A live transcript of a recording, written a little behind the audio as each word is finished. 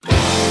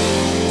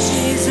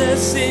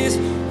Jesus is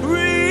real.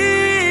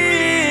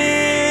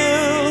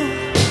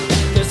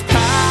 There's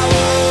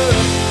power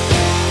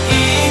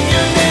in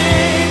your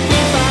name. We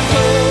find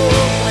hope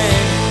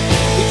when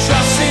we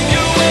trust in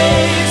your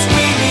ways.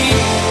 We need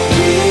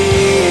real.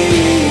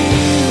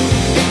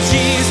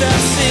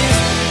 Jesus is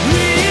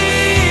real.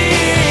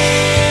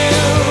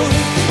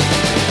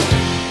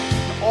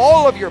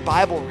 All of your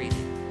Bible reading,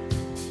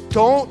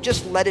 don't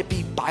just let it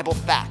be Bible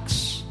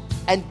facts.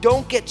 And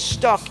don't get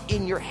stuck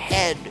in your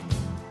head.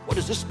 What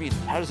does this mean?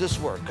 How does this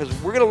work? Because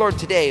we're going to learn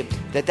today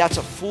that that's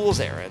a fool's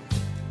errand.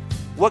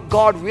 What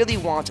God really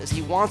wants is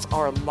he wants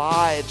our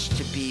lives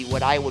to be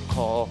what I would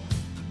call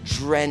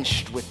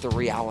drenched with the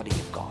reality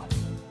of God.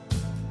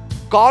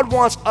 God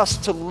wants us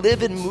to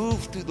live and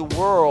move through the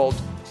world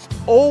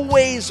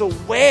always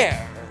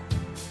aware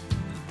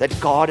that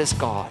God is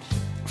God.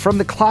 From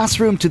the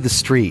classroom to the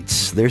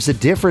streets, there's a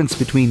difference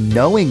between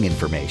knowing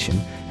information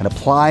and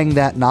applying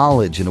that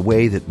knowledge in a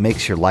way that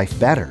makes your life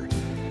better.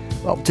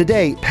 Well,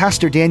 today,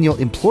 Pastor Daniel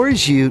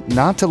implores you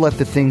not to let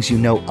the things you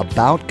know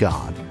about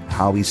God,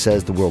 how he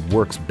says the world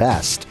works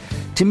best,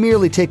 to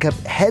merely take up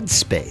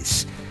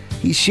headspace.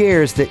 He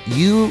shares that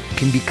you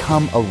can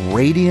become a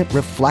radiant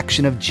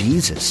reflection of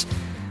Jesus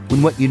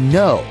when what you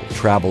know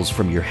travels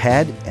from your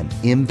head and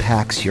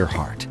impacts your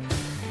heart.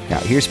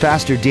 Now, here's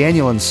Pastor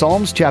Daniel in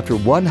Psalms chapter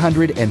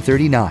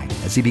 139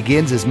 as he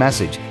begins his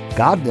message,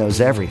 God Knows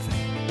Everything.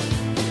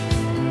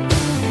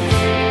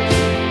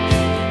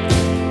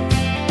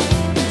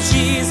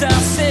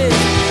 Jesus is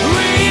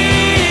real.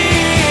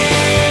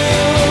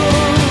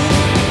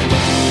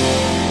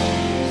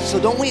 So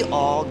don't we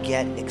all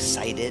get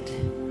excited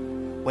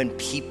when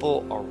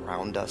people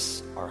around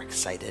us are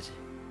excited?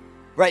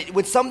 Right?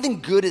 When something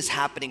good is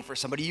happening for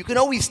somebody, you can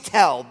always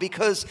tell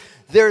because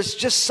there's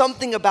just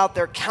something about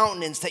their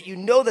countenance that you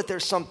know that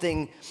there's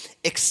something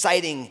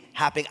exciting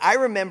happening. I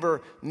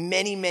remember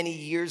many, many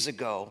years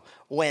ago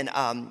when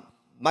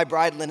my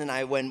bride, Lynn, and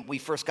I, when we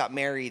first got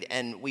married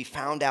and we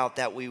found out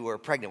that we were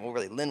pregnant. Well,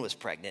 really, Lynn was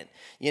pregnant,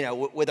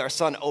 with our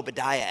son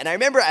Obadiah. And I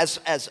remember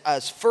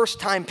as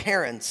first-time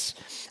parents,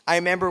 I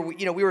remember,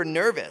 we were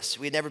nervous.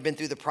 We had never been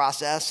through the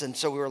process. And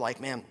so we were like,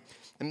 man,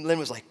 and Lynn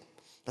was like,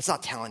 let's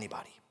not tell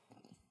anybody.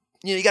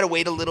 You got to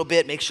wait a little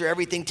bit, make sure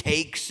everything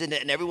takes and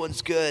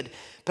everyone's good.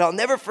 But I'll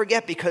never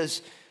forget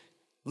because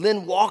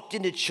Lynn walked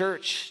into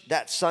church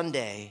that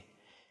Sunday,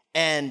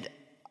 and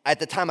at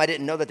the time I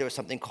didn't know that there was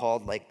something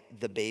called like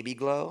the baby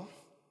glow.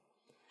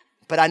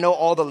 But I know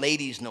all the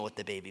ladies know what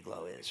the baby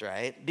glow is,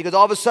 right? Because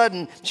all of a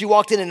sudden she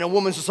walked in and a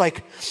woman's just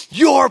like,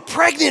 "You're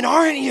pregnant,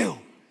 aren't you?"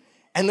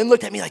 And Lynn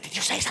looked at me like, "Did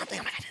you say something?"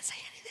 I'm like, "I didn't say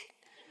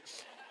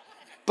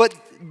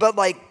anything." But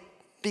like,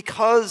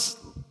 because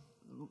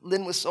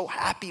Lynn was so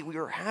happy, we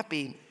were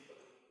happy,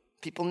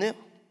 people knew.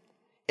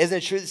 Isn't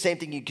it true? The same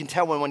thing you can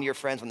tell when one of your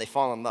friends, when they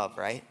fall in love,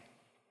 right?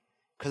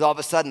 Because all of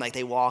a sudden, like,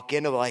 they walk in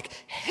and they're like,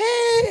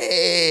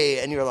 "Hey,"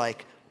 and you're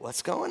like,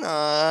 "What's going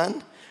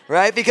on?"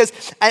 Right? Because,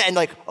 and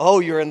like, "Oh,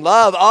 you're in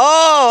love.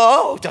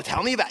 Oh, don't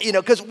tell me about,"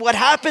 because what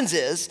happens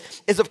is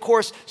of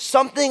course,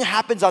 something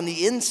happens on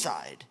the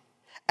inside,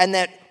 and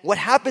that what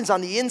happens on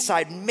the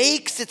inside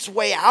makes its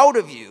way out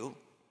of you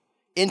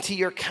into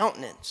your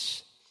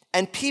countenance.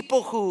 And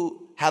people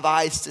who have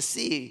eyes to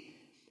see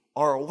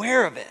are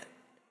aware of it,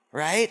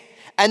 right?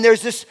 And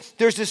there's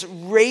this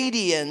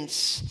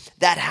radiance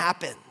that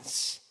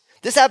happens.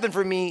 This happened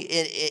for me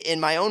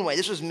in my own way.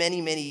 This was many,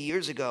 many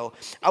years ago.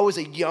 I was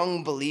a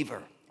young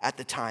believer at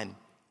the time.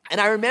 And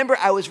I remember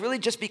I was really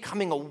just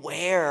becoming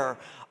aware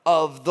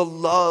of the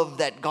love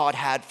that God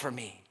had for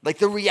me, like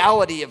the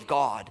reality of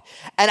God.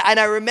 And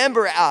I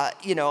remember,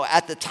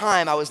 at the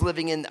time I was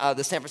living in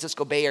the San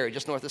Francisco Bay Area,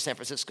 just north of San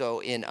Francisco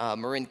in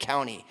Marin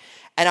County.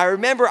 And I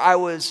remember I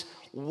was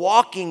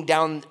walking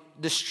down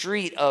the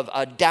street of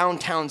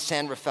downtown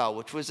San Rafael,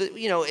 which was,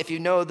 if you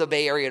know the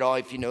Bay Area at all,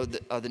 if you know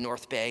the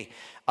North Bay,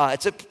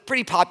 it's a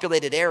pretty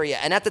populated area.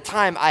 And at the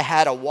time, I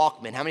had a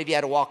Walkman. How many of you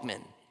had a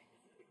Walkman?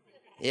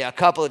 Yeah, a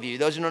couple of you.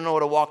 Those who don't know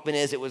what a Walkman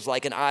is, it was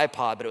like an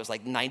iPod, but it was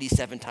like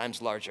 97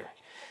 times larger.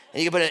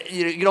 And you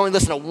could only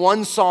listen to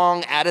one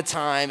song at a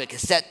time, a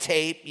cassette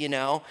tape,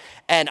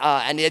 and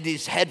they had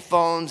these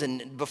headphones,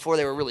 and before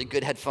they were really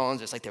good headphones,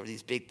 there were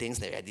these big things,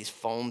 they had these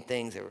foam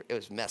things, it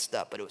was messed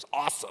up, but it was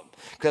awesome,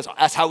 because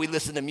that's how we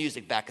listened to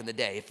music back in the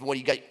day. If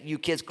you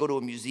kids go to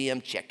a museum,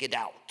 check it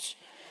out,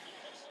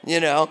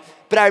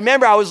 But I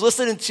remember I was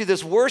listening to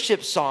this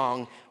worship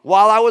song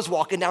while I was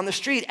walking down the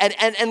street,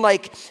 and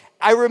like,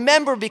 I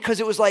remember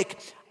because it was like,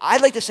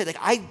 I'd like to say,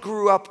 I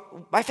grew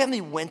up, my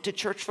family went to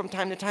church from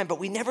time to time, but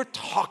we never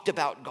talked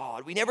about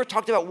God. We never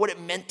talked about what it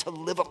meant to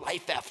live a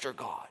life after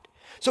God.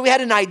 So we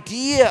had an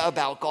idea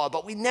about God,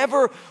 but we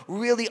never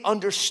really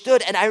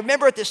understood. And I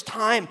remember at this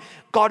time,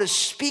 God is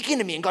speaking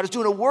to me, and God is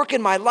doing a work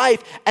in my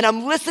life, and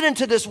I'm listening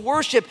to this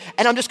worship,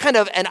 and I'm just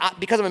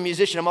because I'm a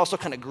musician, I'm also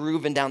kind of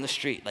grooving down the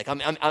street. Like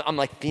I'm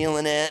like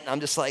feeling it, and I'm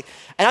just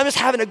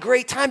having a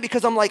great time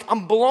because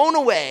I'm blown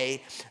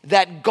away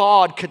that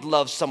God could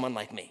love someone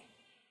like me.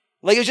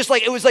 Like,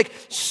 it was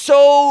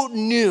so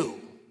new,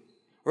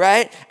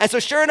 right? And so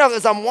sure enough,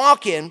 as I'm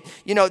walking,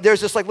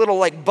 there's this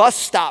little bus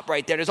stop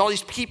right there. There's all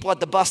these people at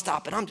the bus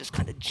stop, and I'm just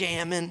kind of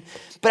jamming.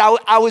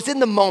 But I was in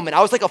the moment.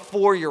 I was like a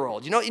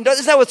 4-year-old. Isn't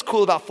that what's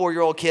cool about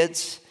 4-year-old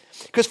kids?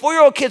 Because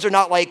 4-year-old kids are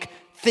not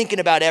thinking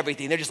about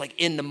everything. They're just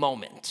in the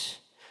moment.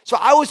 So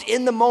I was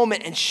in the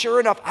moment, and sure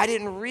enough, I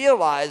didn't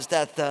realize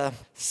that the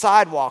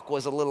sidewalk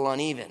was a little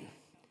uneven.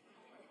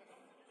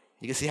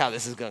 You can see how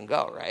this is going to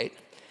go, right?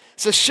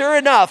 So sure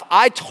enough,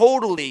 I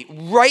totally,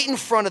 right in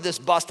front of this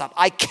bus stop,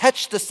 I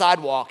catch the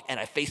sidewalk and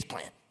I face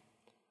plant.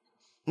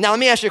 Now let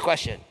me ask you a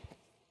question.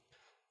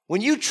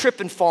 When you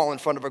trip and fall in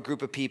front of a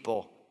group of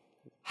people,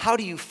 how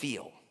do you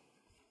feel?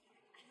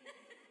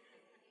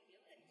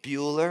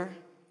 Bueller?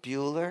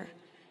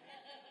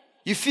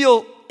 You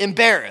feel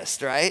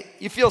embarrassed, right?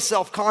 You feel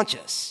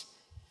self-conscious.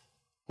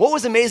 What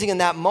was amazing in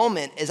that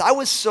moment is I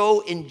was so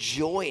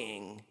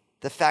enjoying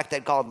the fact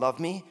that God loved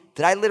me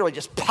that I literally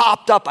just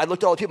popped up. I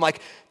looked at all the people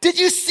like, did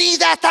you see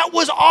that? That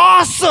was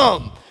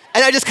awesome.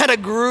 And I just kind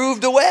of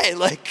grooved away,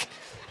 And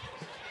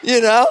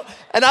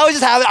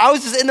I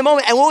was just in the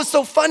moment. And what was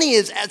so funny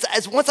is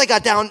as once I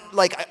got down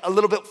a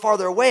little bit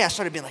farther away, I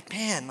started being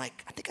man, I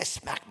think I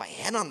smacked my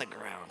head on the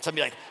ground.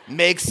 Somebody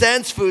makes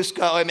sense,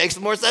 Fusco. It makes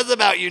more sense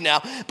about you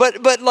now.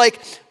 But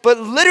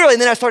literally,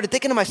 and then I started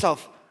thinking to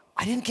myself,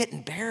 I didn't get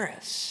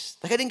embarrassed.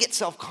 I didn't get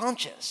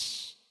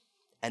self-conscious.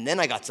 And then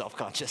I got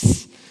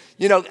self-conscious.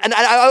 And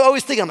I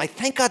always think, I'm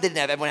thank God they didn't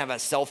have everyone have a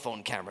cell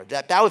phone camera.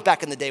 That was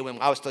back in the day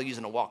when I was still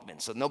using a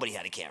Walkman, so nobody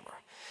had a camera.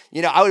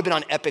 I would have been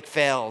on Epic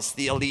Fails,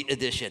 the Elite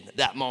Edition,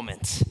 that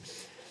moment.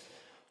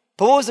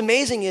 But what was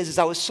amazing is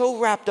I was so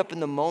wrapped up in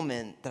the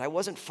moment that I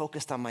wasn't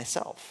focused on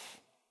myself.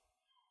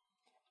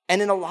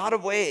 And in a lot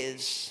of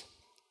ways,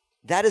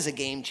 that is a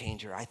game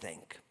changer, I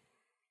think,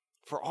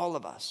 for all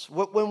of us.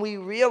 When we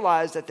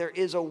realize that there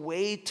is a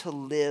way to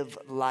live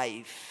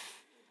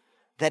life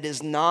that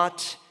is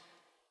not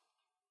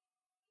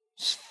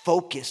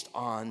focused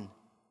on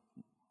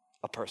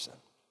a person.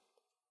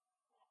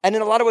 And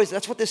in a lot of ways,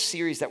 that's what this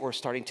series that we're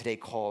starting today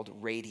called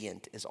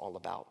Radiant is all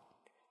about.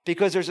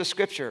 Because there's a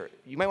scripture,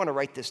 you might want to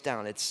write this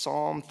down. It's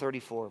Psalm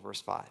 34, verse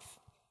 5,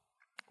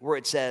 where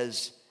it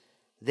says,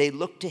 they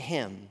looked to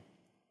him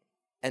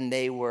and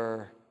they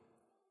were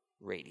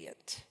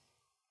radiant.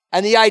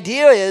 And the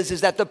idea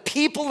is that the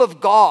people of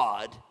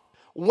God,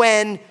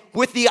 when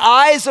with the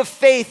eyes of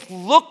faith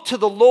look to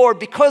the Lord,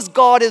 because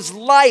God is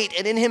light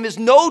and in him is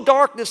no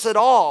darkness at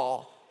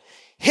all,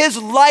 his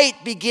light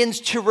begins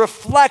to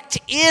reflect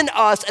in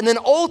us and then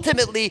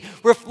ultimately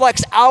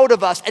reflects out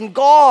of us. And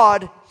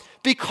God,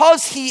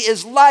 because he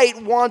is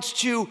light, wants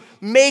to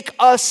make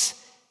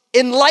us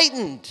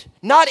enlightened,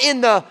 not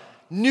in the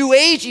new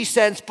agey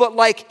sense, but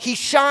he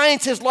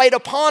shines his light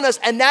upon us,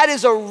 and that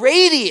is a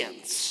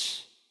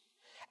radiance.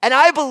 And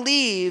I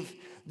believe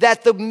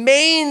that the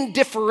main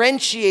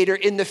differentiator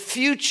in the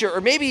future,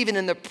 or maybe even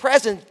in the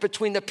present,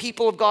 between the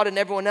people of God and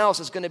everyone else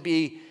is going to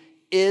be,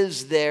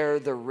 is there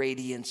the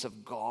radiance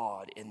of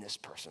God in this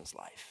person's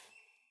life?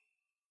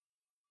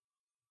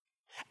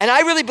 And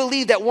I really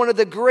believe that one of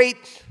the great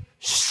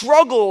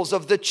struggles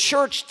of the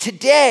church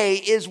today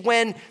is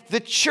when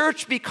the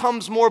church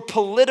becomes more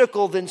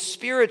political than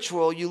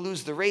spiritual, you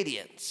lose the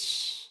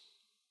radiance.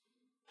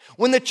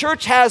 When the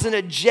church has an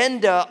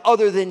agenda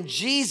other than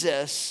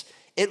Jesus,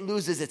 it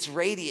loses its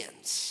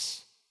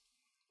radiance.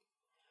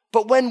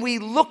 But when we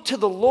look to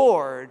the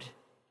Lord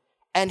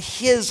and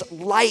his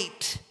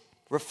light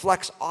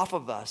reflects off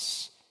of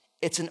us,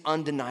 it's an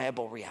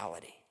undeniable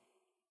reality.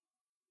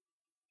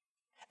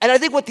 And I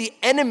think what the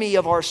enemy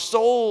of our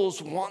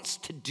souls wants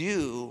to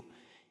do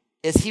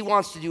is he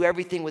wants to do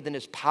everything within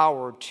his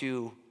power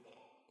to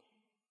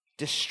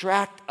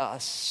distract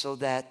us so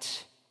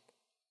that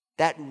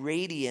that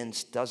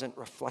radiance doesn't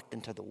reflect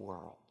into the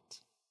world.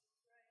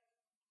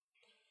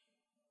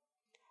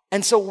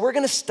 And so we're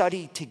going to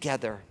study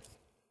together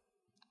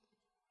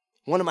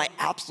one of my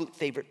absolute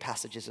favorite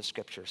passages of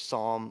Scripture,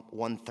 Psalm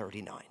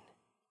 139.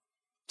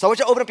 So I want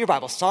you to open up your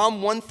Bible,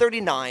 Psalm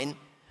 139.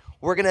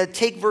 We're going to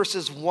take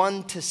verses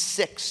 1 to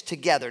 6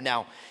 together.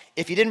 Now,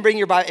 if you didn't bring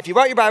your Bible, if you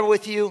brought your Bible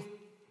with you,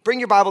 bring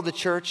your Bible to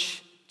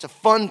church. It's a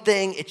fun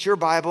thing. It's your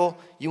Bible.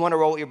 You want to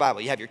roll with your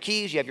Bible. You have your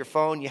keys, you have your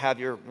phone, you have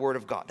your Word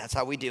of God. That's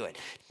how we do it.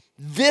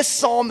 This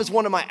psalm is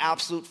one of my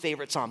absolute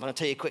favorite psalms. I'm going to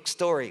tell you a quick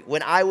story.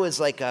 When I was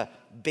like a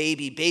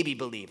baby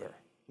believer,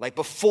 like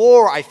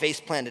before I face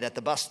planted at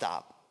the bus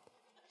stop,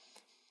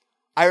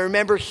 I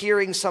remember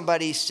hearing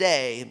somebody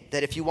say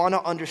that if you want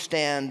to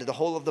understand the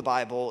whole of the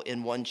Bible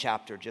in one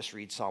chapter, just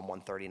read Psalm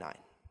 139.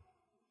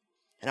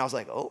 And I was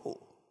like, oh,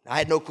 I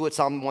had no clue what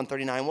Psalm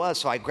 139 was.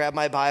 So I grabbed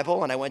my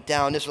Bible and I went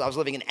down. I was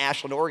living in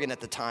Ashland, Oregon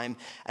at the time.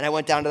 And I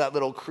went down to that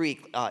little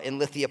creek in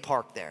Lithia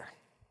Park there.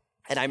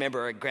 And I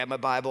remember I grabbed my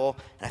Bible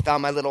and I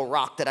found my little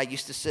rock that I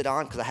used to sit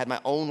on because I had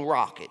my own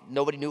rock.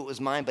 Nobody knew it was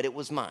mine, but it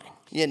was mine,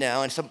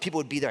 and some people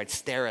would be there. I'd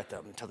stare at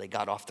them until they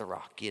got off the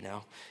rock,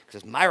 because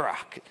it's my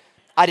rock.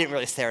 I didn't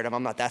really stare at them.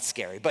 I'm not that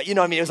scary, but you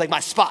know what I mean? It was like my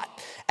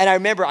spot. And I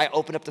remember I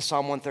opened up to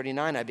Psalm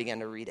 139. I began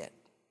to read it.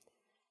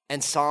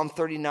 And Psalm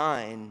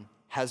 39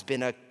 has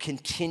been a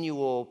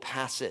continual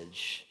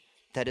passage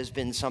that has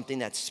been something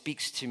that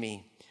speaks to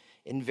me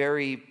in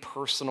very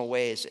personal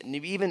ways. And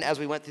even as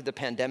we went through the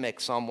pandemic,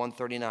 Psalm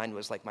 139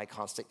 was like my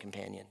constant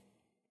companion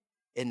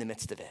in the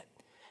midst of it.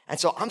 And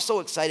so I'm so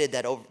excited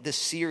that over this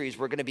series,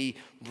 we're going to be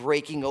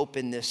breaking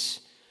open this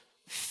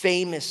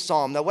famous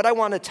psalm. Now, what I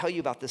want to tell you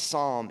about this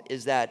psalm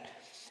is that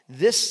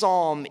this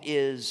psalm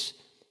is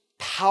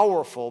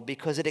powerful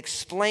because it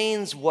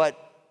explains what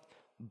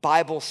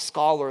Bible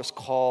scholars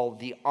call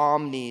the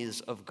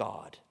omnis of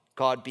God.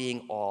 God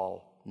being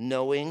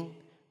all-knowing,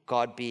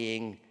 God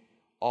being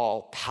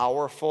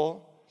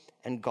all-powerful,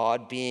 and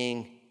God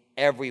being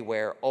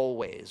everywhere,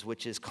 always,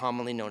 which is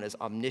commonly known as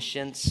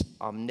omniscience,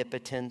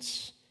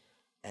 omnipotence,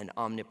 and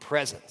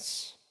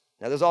omnipresence.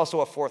 Now, there's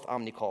also a fourth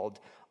omni called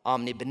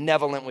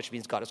omnibenevolent, which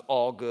means God is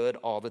all good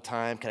all the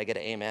time. Can I get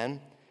an amen?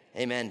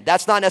 Amen.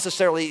 That's not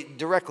necessarily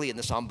directly in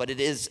the psalm, but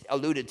it is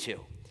alluded to.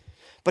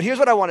 But here's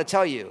what I want to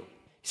tell you.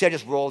 See, I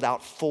just rolled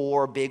out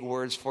 4 big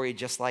words for you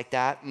just like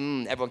that.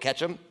 Everyone catch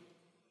them?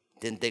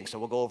 Didn't think so.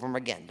 We'll go over them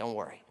again. Don't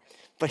worry.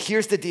 But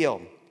here's the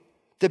deal.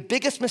 The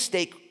biggest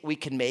mistake we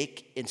can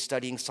make in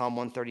studying Psalm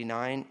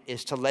 139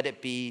 is to let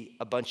it be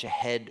a bunch of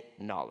head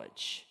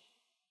knowledge.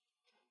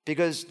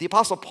 Because the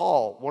Apostle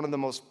Paul, one of the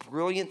most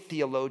brilliant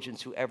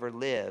theologians who ever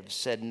lived,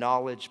 said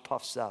knowledge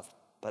puffs up,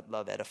 but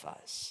love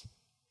edifies.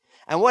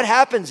 And what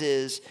happens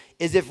is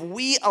if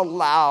we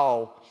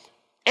allow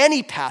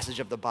any passage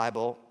of the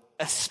Bible,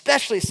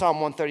 especially Psalm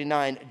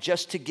 139,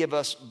 just to give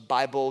us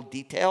Bible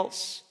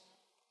details,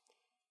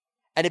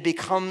 and it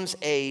becomes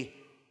a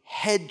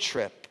head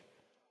trip,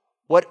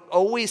 what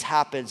always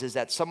happens is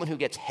that someone who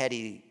gets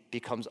heady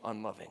becomes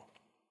unloving.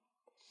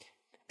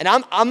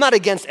 And I'm not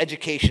against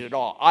education at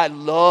all. I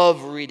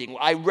love reading.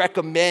 I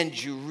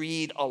recommend you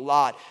read a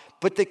lot.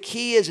 But the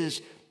key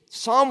is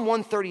Psalm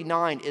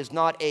 139 is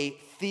not a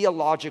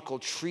theological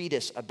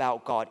treatise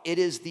about God. It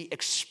is the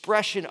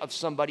expression of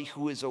somebody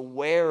who is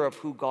aware of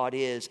who God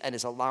is and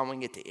is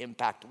allowing it to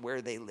impact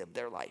where they live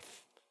their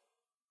life.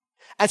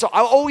 And so I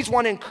always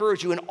want to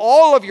encourage you in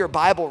all of your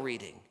Bible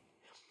reading,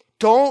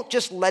 don't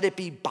just let it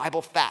be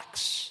Bible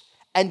facts.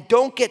 And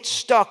don't get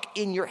stuck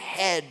in your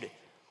head.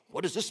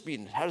 What does this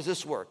mean? How does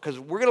this work? Because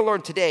we're going to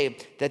learn today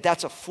that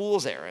that's a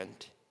fool's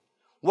errand.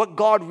 What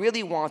God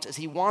really wants is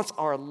he wants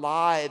our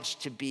lives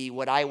to be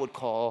what I would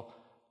call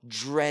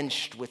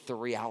drenched with the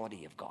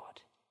reality of God.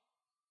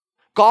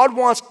 God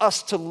wants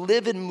us to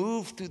live and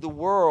move through the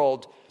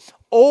world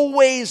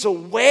always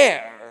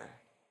aware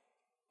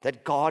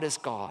that God is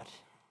God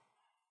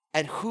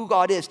and who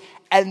God is.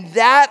 And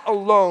that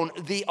alone,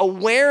 the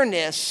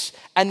awareness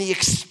and the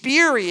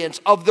experience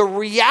of the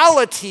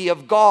reality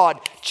of God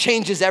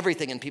changes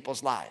everything in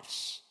people's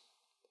lives.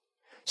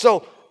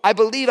 So I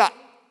believe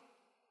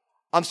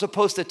I'm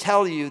supposed to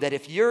tell you that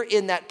if you're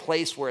in that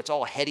place where it's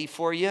all heady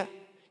for you,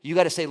 you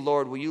got to say,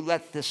 Lord, will you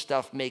let this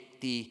stuff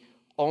make the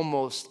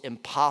almost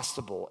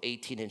impossible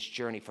 18-inch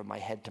journey from my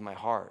head to my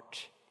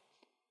heart,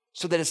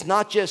 so that it's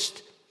not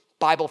just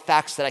Bible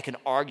facts that I can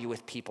argue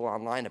with people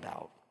online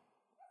about,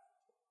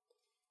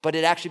 but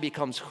it actually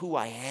becomes who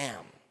I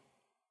am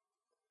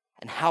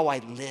and how I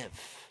live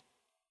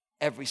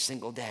every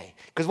single day.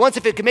 Because once,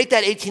 if it can make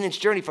that 18-inch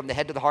journey from the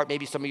head to the heart,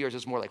 maybe some of yours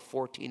is more like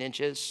 14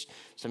 inches,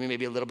 some of you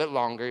maybe a little bit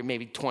longer,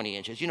 maybe 20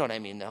 inches, you know what I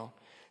mean though.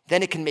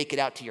 Then it can make it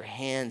out to your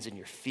hands and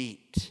your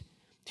feet,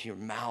 to your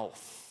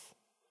mouth,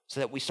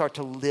 so that we start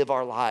to live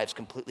our lives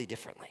completely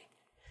differently.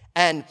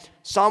 And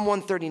Psalm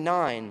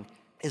 139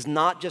 is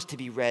not just to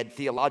be read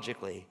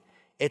theologically.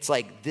 It's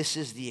like, this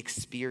is the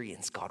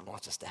experience God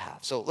wants us to have.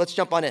 So let's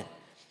jump on in.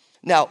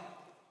 Now,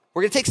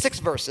 we're going to take 6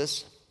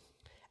 verses,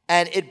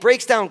 and it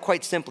breaks down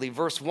quite simply.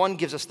 Verse 1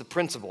 gives us the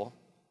principle.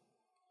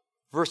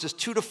 Verses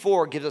 2 to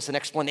 4 gives us an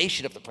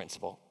explanation of the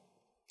principle.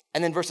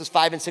 And then verses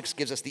 5 and 6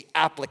 gives us the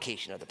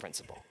application of the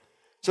principle.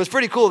 So it's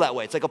pretty cool that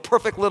way. It's like a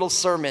perfect little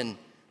sermon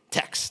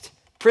text.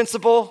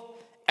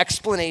 Principle,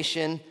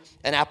 explanation,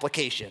 and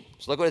application.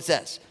 So look what it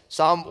says.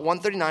 Psalm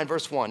 139,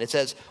 verse 1. It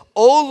says,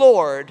 O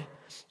Lord,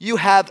 you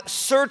have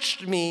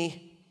searched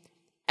me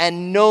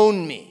and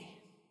known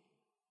me.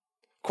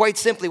 Quite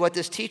simply, what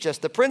this teaches us,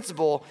 the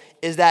principle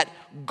is that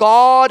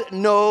God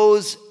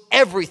knows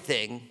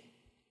everything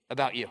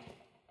about you.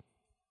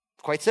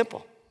 Quite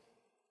simple.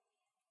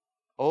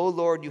 Oh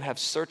Lord, you have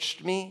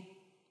searched me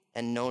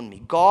and known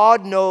me.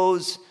 God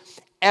knows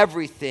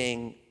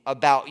everything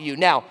about you.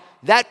 Now,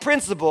 that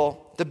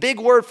principle, the big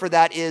word for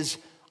that is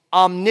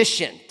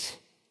omniscient.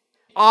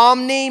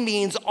 Omni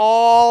means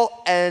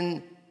all,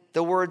 and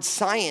the word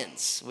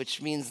science,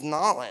 which means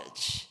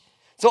knowledge.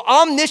 So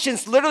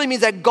omniscience literally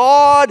means that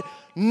God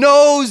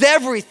knows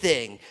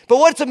everything. But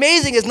what's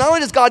amazing is not only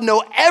does God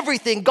know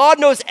everything, God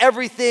knows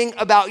everything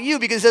about you,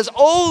 because it says,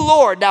 oh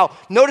Lord. Now,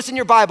 notice in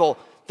your Bible,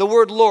 the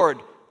word Lord,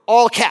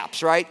 all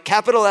caps, right?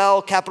 Capital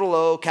L, capital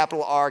O,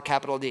 capital R,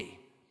 capital D.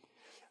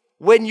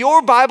 When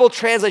your Bible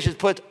translations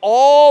put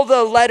all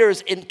the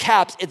letters in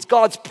caps, it's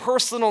God's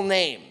personal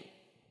name.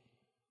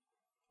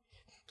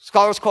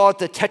 Scholars call it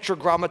the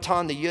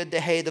tetragrammaton, the yud, the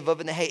hey, the vav,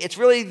 and the hey. It's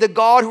really the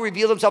God who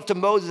revealed himself to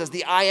Moses as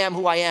the I am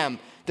who I am,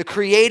 the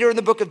creator in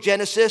the book of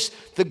Genesis,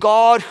 the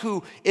God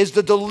who is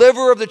the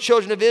deliverer of the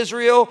children of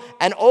Israel,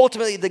 and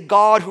ultimately the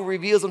God who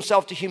reveals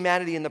himself to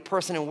humanity in the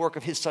person and work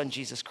of his son,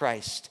 Jesus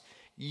Christ.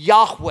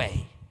 Yahweh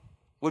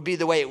would be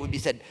the way it would be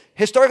said.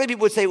 Historically,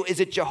 people would say, is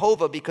it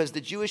Jehovah? Because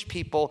the Jewish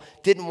people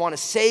didn't want to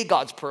say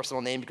God's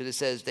personal name because it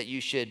says that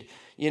you should,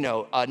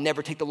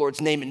 never take the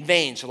Lord's name in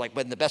vain. So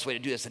but the best way to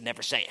do this is to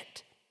never say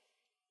it.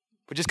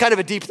 Which is kind of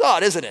a deep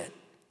thought, isn't it?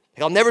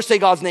 I'll never say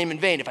God's name in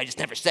vain if I just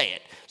never say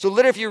it. So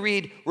literally, if you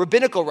read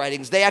rabbinical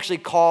writings, they actually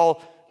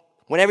call,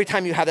 every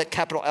time you have that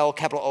capital L,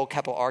 capital O,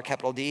 capital R,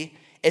 capital D,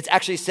 it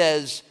actually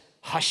says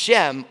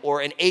Hashem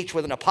or an H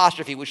with an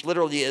apostrophe, which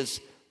literally is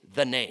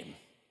the name.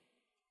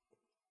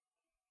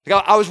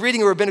 I was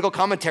reading a rabbinical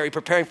commentary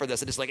preparing for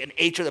this, and it's like an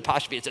H with an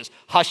apostrophe. It says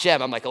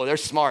Hashem. I'm like, oh, they're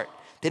smart.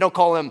 They don't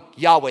call him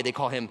Yahweh. They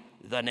call him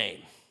the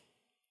name.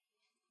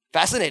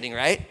 Fascinating,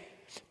 right?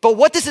 But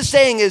what this is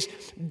saying is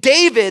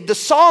David, the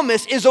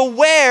psalmist, is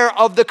aware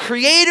of the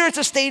creator and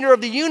sustainer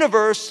of the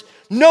universe,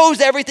 knows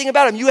everything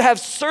about him. You have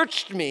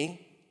searched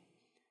me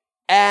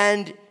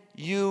and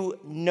you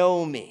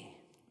know me.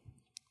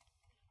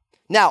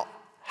 Now,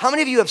 how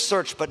many of you have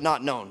searched but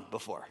not known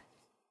before?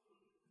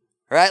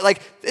 Right?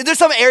 Like, there's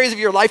some areas of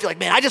your life you're like,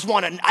 man,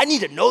 I need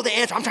to know the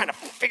answer. I'm trying to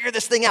figure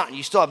this thing out, and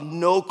you still have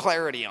no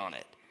clarity on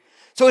it.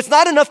 So it's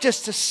not enough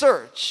just to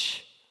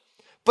search,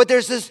 but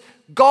there's this,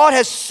 God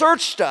has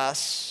searched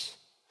us,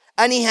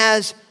 and he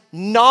has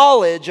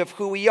knowledge of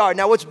who we are.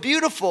 Now, what's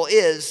beautiful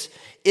is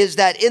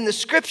that in the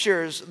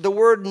scriptures, the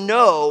word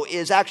know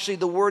is actually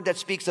the word that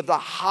speaks of the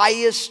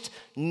highest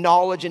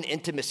knowledge and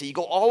intimacy. You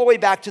go all the way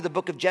back to the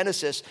book of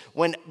Genesis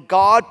when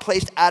God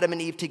placed Adam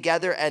and Eve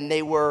together and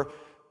they were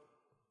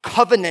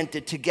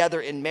covenanted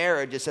together in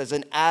marriage. It says,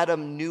 and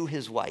Adam knew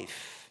his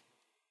wife.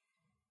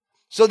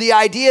 So the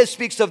idea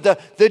speaks of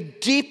the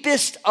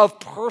deepest of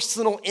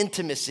personal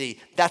intimacy.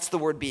 That's the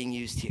word being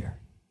used here.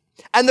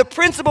 And the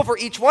principle for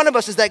each one of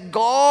us is that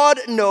God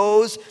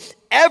knows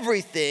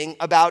everything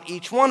about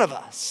each one of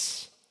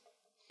us.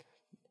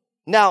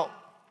 Now,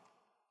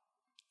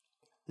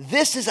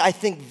 this is, I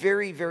think,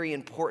 very, very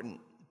important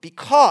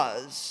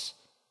because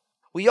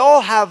we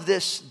all have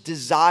this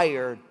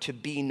desire to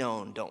be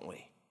known, don't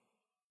we?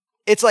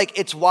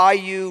 It's why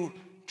you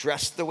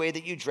dress the way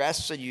that you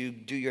dress, and you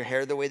do your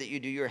hair the way that you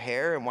do your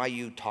hair, and why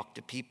you talk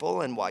to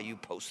people, and why you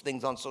post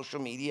things on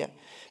social media.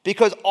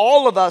 Because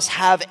all of us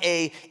have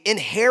an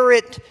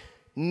inherent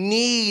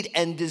need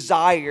and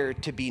desire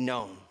to be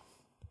known.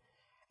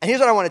 And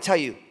here's what I want to tell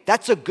you.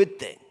 That's a good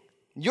thing.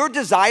 Your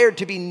desire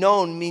to be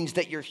known means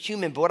that you're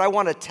human. But what I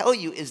want to tell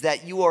you is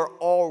that you are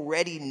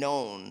already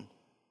known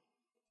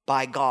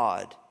by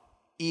God,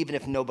 even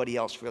if nobody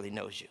else really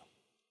knows you.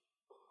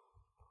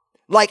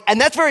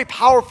 And that's very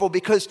powerful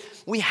because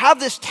we have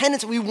this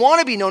tendency, we want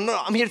to be known. No,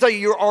 I'm here to tell you,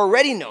 you're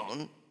already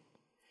known.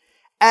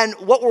 And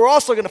what we're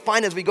also going to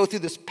find as we go through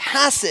this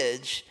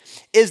passage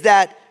is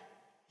that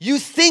you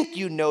think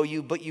you know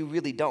you, but you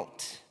really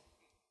don't.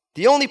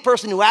 The only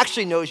person who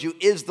actually knows you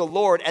is the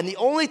Lord. And the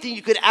only thing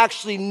you could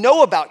actually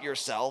know about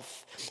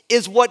yourself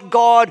is what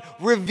God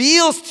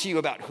reveals to you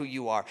about who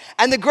you are.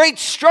 And the great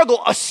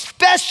struggle,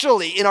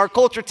 especially in our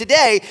culture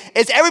today,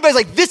 is everybody's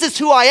like, this is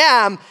who I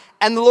am.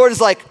 And the Lord is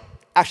like,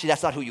 actually,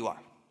 that's not who you are.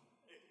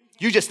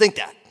 You just think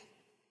that.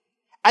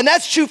 And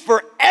that's true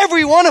for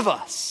every one of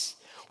us.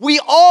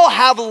 We all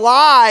have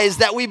lies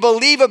that we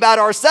believe about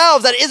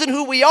ourselves that isn't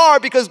who we are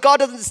because God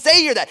doesn't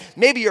say you're that.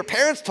 Maybe your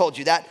parents told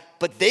you that,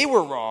 but they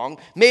were wrong.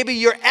 Maybe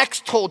your ex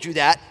told you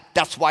that.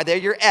 That's why they're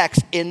your ex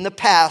in the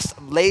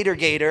past, later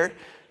gator,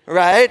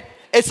 right?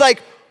 It's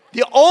like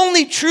the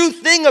only true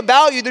thing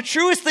about you, the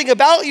truest thing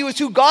about you is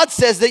who God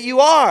says that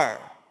you are.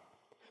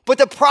 But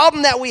the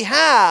problem that we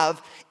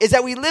have is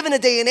that we live in a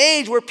day and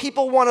age where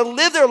people want to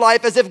live their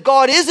life as if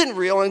God isn't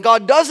real and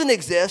God doesn't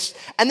exist,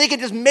 and they can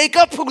just make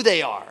up who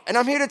they are. And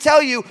I'm here to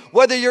tell you,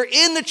 whether you're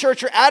in the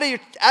church or out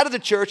of the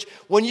church,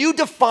 when you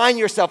define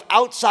yourself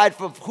outside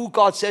of who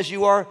God says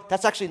you are,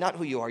 that's actually not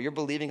who you are. You're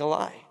believing a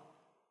lie.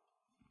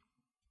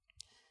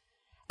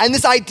 And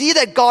this idea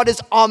that God is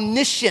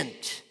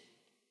omniscient,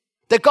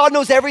 that God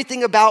knows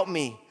everything about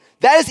me,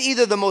 that is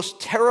either the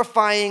most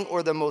terrifying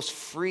or the most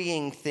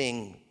freeing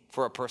thing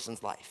for a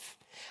person's life.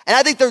 And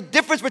I think the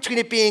difference between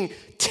it being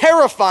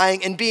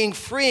terrifying and being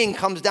freeing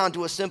comes down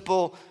to a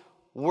simple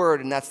word,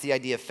 and that's the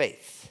idea of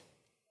faith.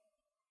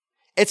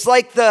 It's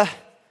like the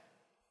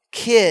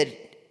kid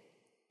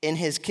in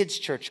his kids'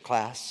 church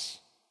class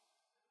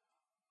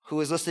who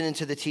was listening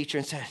to the teacher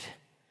and said,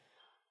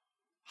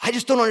 I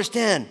just don't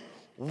understand.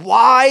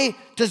 Why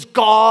does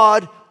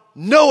God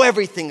know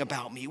everything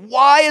about me?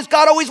 Why is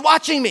God always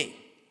watching me?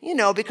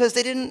 Because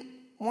they didn't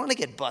want to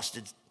get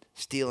busted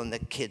stealing the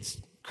kids'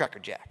 Cracker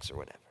Jacks or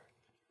whatever.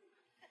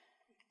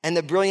 And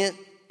the brilliant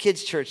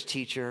kids' church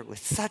teacher with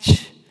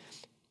such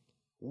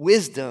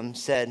wisdom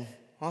said,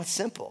 well, it's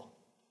simple.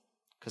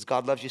 Because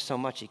God loves you so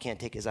much, he can't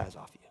take his eyes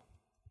off you.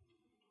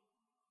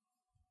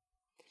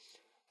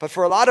 But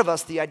for a lot of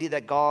us, the idea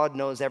that God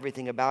knows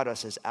everything about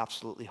us is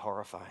absolutely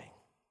horrifying.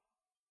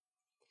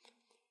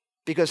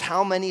 Because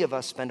how many of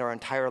us spend our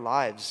entire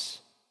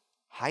lives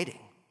hiding?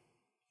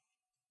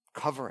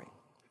 covering.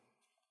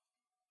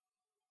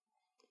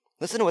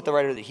 Listen to what the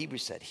writer of the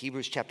Hebrews said.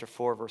 Hebrews chapter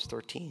 4, verse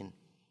 13.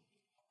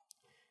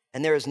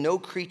 And there is no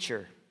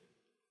creature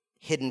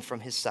hidden from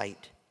his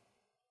sight,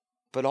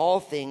 but all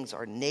things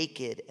are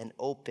naked and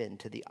open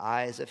to the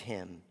eyes of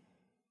him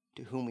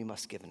to whom we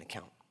must give an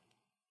account.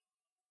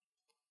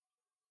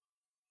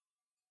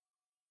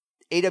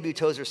 A.W.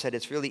 Tozer said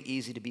it's really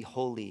easy to be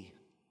holy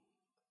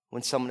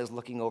when someone is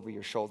looking over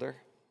your shoulder.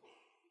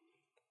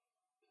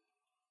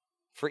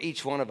 For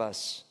each one of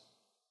us,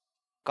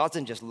 God's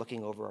not just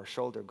looking over our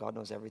shoulder. God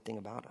knows everything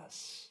about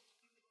us.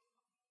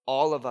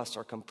 All of us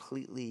are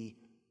completely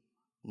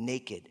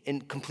naked,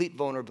 in complete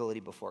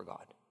vulnerability before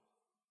God.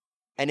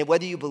 And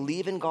whether you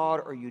believe in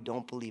God or you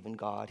don't believe in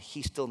God,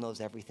 he still knows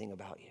everything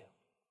about you.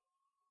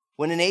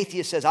 When an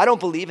atheist says, I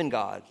don't believe in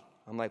God,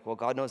 I'm like, well,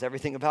 God knows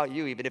everything about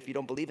you, even if you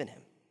don't believe in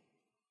him.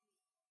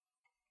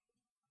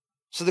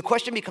 So the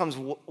question becomes,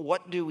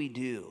 what do we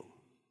do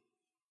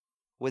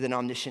with an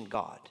omniscient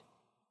God,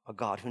 a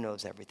God who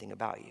knows everything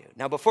about you?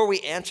 Now, before we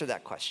answer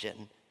that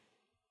question,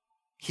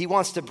 he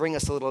wants to bring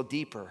us a little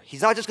deeper.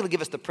 He's not just going to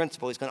give us the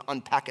principle, he's going to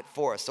unpack it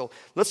for us. So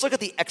let's look at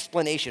the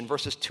explanation,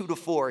 verses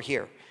 2-4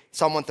 here,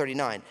 Psalm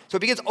 139. So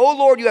it begins, O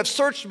Lord, you have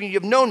searched me, you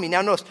have known me.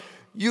 Now notice,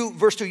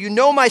 verse 2, you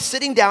know my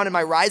sitting down and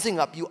my rising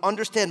up. You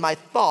understand my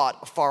thought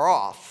afar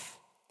off.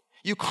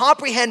 You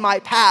comprehend my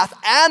path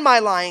and my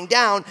lying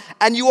down,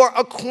 and you are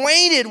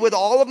acquainted with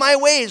all of my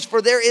ways,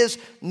 for there is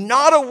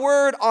not a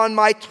word on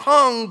my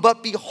tongue,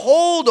 but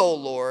behold, O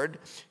Lord,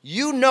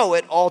 you know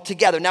it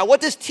altogether. Now,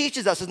 what this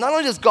teaches us is not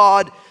only does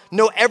God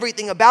know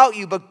everything about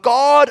you, but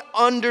God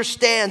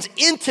understands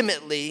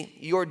intimately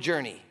your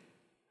journey.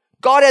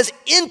 God has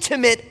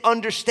intimate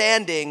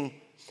understanding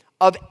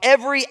of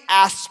every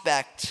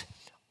aspect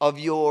of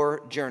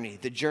your journey,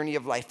 the journey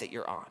of life that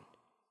you're on.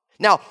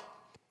 Now,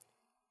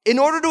 in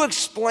order to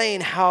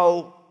explain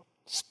how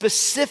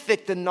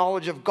specific the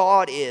knowledge of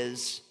God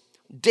is,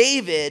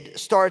 David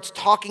starts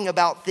talking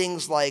about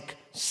things like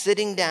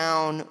sitting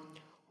down,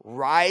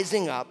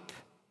 rising up,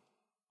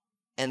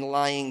 and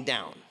lying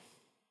down.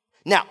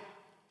 Now,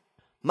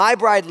 my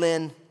bride,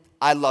 Lynn,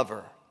 I love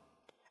her.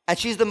 And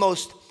she's the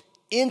most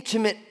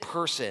intimate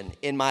person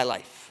in my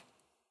life.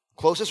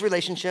 Closest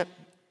relationship,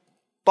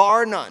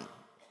 bar none,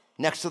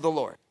 next to the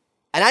Lord.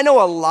 And I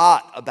know a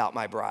lot about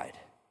my bride.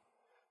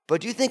 But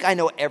do you think I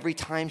know every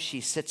time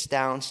she sits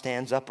down,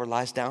 stands up, or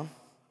lies down?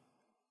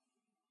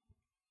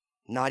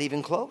 Not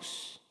even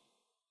close,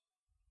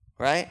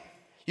 right?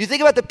 You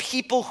think about the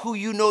people who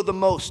you know the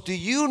most. Do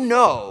you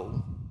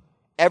know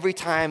every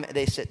time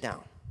they sit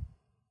down?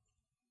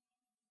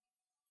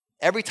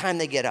 Every time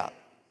they get up?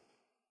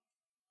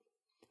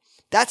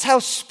 That's how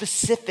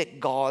specific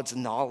God's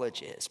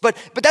knowledge is. But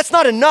that's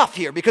not enough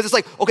here, because it's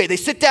like, okay, they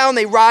sit down,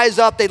 they rise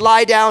up, they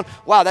lie down.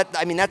 Wow,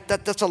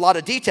 that's a lot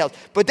of details.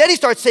 But then he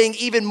starts saying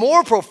even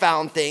more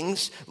profound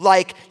things,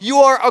 like, you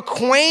are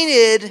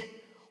acquainted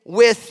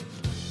with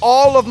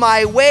all of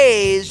my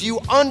ways, you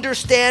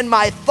understand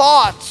my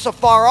thoughts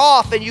afar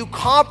off, and you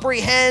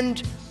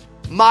comprehend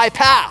my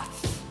path.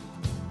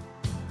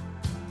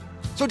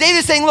 So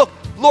David's saying, look,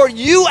 Lord,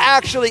 you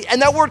actually,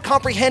 and that word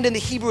comprehend in the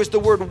Hebrew is the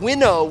word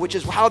winnow, which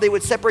is how they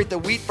would separate the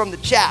wheat from the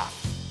chaff.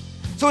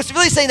 So it's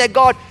really saying that,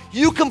 God,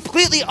 you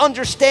completely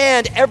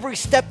understand every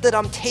step that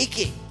I'm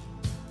taking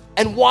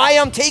and why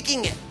I'm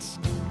taking it.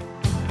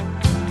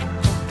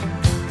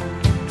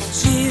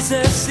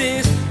 Jesus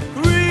is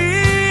real.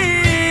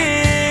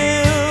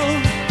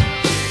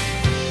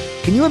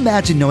 Can you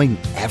imagine knowing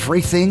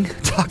everything?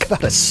 Talk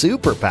about a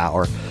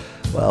superpower.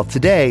 Well,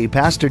 today,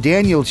 Pastor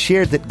Daniel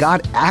shared that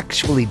God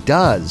actually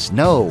does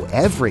know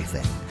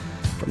everything.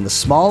 From the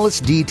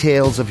smallest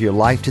details of your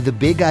life to the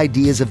big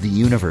ideas of the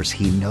universe,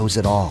 he knows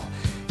it all.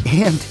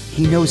 And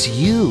he knows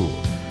you.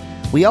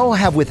 We all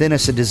have within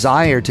us a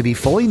desire to be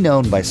fully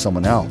known by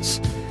someone else.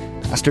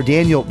 Pastor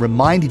Daniel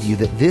reminded you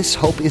that this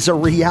hope is a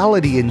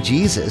reality in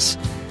Jesus.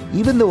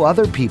 Even though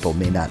other people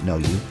may not know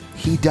you,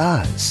 he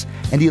does.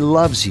 And he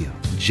loves you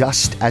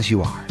just as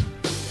you are.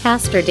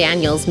 Pastor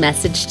Daniel's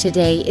message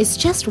today is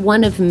just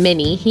one of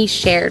many he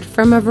shared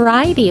from a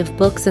variety of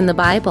books in the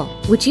Bible.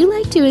 Would you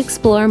like to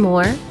explore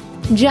more?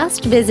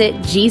 Just visit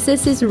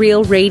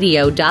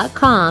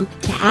JesusIsRealRadio.com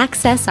to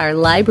access our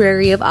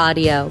library of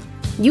audio.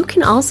 You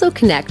can also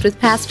connect with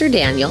Pastor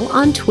Daniel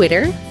on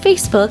Twitter,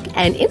 Facebook,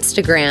 and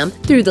Instagram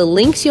through the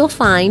links you'll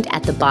find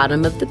at the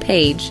bottom of the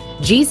page,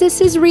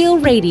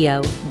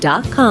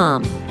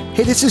 JesusIsRealRadio.com.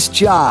 Hey, this is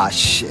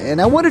Josh,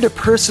 and I wanted to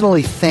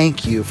personally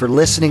thank you for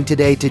listening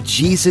today to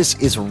Jesus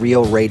is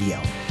Real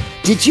Radio.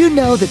 Did you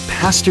know that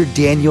Pastor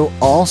Daniel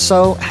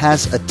also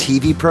has a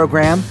TV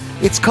program?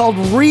 It's called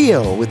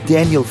Real with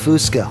Daniel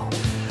Fusco.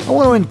 I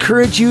want to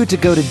encourage you to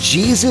go to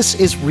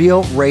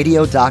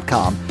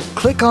JesusIsRealRadio.com,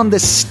 click on the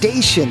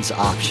Stations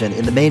option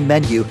in the main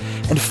menu,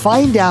 and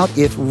find out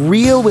if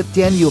Real with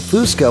Daniel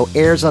Fusco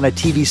airs on a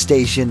TV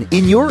station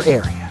in your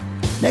area.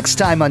 Next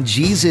time on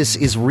Jesus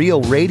is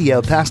Real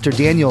Radio, Pastor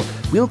Daniel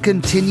will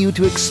continue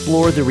to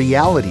explore the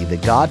reality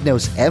that God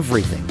knows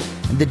everything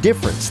and the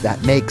difference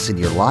that makes in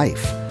your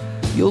life.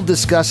 You'll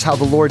discuss how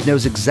the Lord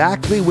knows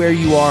exactly where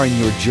you are in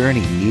your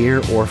journey, near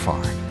or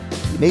far.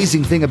 The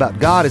amazing thing about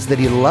God is that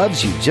He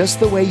loves you just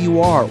the way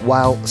you are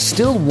while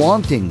still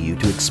wanting you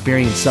to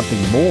experience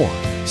something more,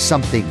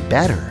 something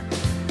better.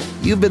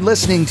 You've been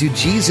listening to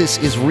Jesus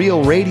is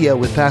Real Radio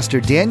with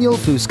Pastor Daniel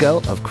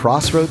Fusco of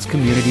Crossroads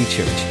Community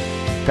Church.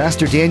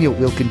 Pastor Daniel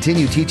will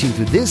continue teaching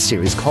through this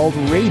series called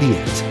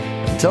Radiant.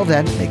 Until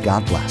then, may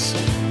God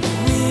bless.